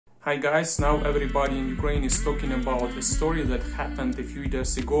Hi guys, now everybody in Ukraine is talking about a story that happened a few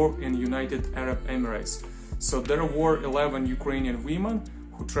days ago in United Arab Emirates. So there were 11 Ukrainian women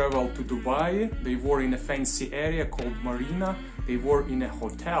who traveled to Dubai. They were in a fancy area called Marina. They were in a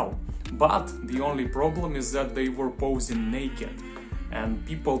hotel. But the only problem is that they were posing naked. And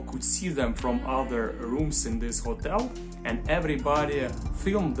people could see them from other rooms in this hotel. And everybody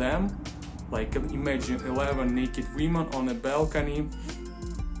filmed them. Like imagine 11 naked women on a balcony.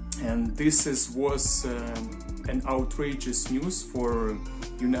 And this was an outrageous news for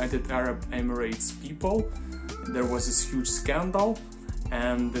United Arab Emirates people. There was this huge scandal,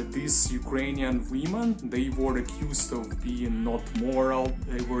 and these Ukrainian women, they were accused of being not moral,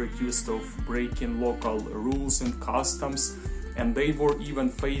 they were accused of breaking local rules and customs, and they were even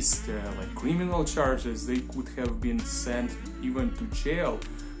faced like criminal charges. They could have been sent even to jail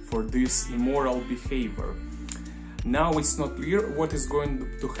for this immoral behavior. Now it's not clear what is going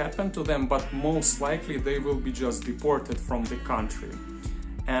to happen to them, but most likely they will be just deported from the country.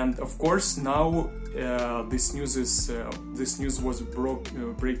 And of course now this news was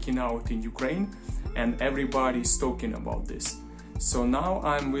breaking out in Ukraine, and everybody is talking about this. So now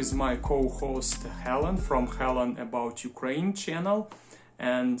I'm with my co-host Helen from Helen About Ukraine channel.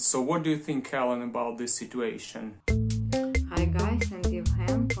 And so what do you think, Helen, about this situation? Hi guys, and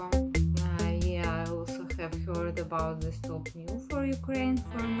Evhen from have heard about this top news for Ukraine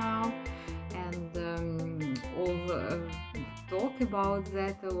for now, and talk about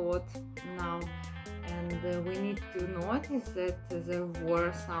that a lot now. And we need to notice that there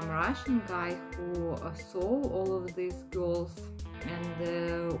were some Russian guy who saw all of these girls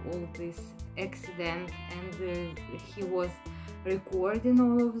and all this accident, and he was recording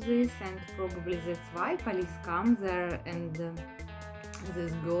all of this, and probably that's why police come there, and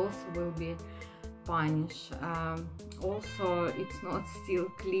these girls will be punished. Also, it's not still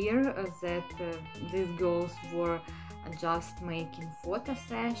clear that these girls were just making photo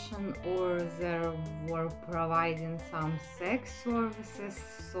session or they were providing some sex services,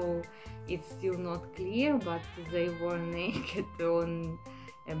 so it's still not clear, but they were naked on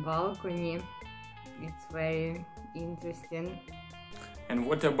a balcony. It's very interesting. And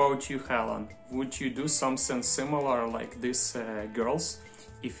what about you, Helen? Would you do something similar like these girls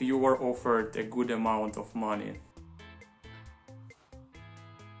if you were offered a good amount of money?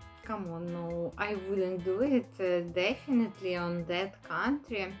 Come on, no, I wouldn't do it. Definitely on that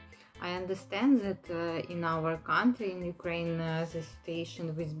country. I understand that in our country, in Ukraine, the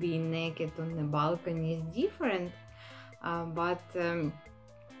situation with being naked on the balcony is different, but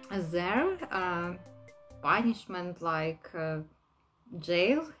there punishment like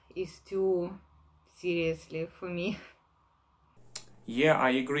jail is too seriously for me. Yeah,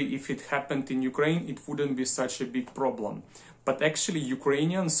 I agree. If it happened in Ukraine, it wouldn't be such a big problem. But actually,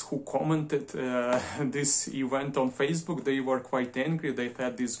 Ukrainians who commented this event on Facebook, they were quite angry. They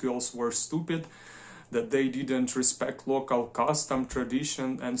thought these girls were stupid, that they didn't respect local custom,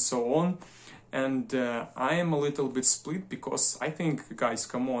 tradition, and so on. And I am a little bit split, because I think, guys,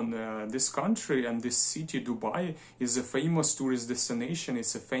 come on, this country and this city, Dubai, is a famous tourist destination.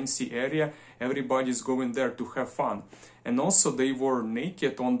 It's a fancy area. Everybody's going there to have fun. And also they were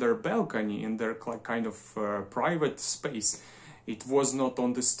naked on their balcony in their kind of private space. It was not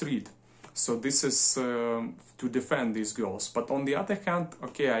on the street. So this is to defend these girls. But on the other hand,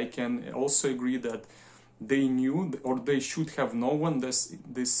 okay, I can also agree that they knew, or they should have known,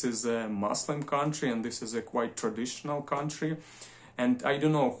 this is a Muslim country and this is a quite traditional country. And I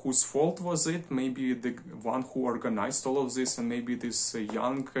don't know whose fault was it. Maybe the one who organized all of this, and maybe these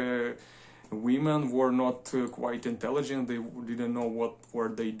young women were not quite intelligent. They didn't know what were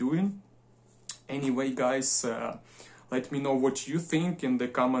they doing. Anyway, guys, let me know what you think in the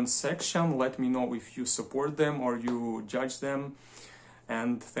comment section. Let me know if you support them or you judge them.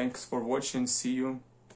 And thanks for watching. See you.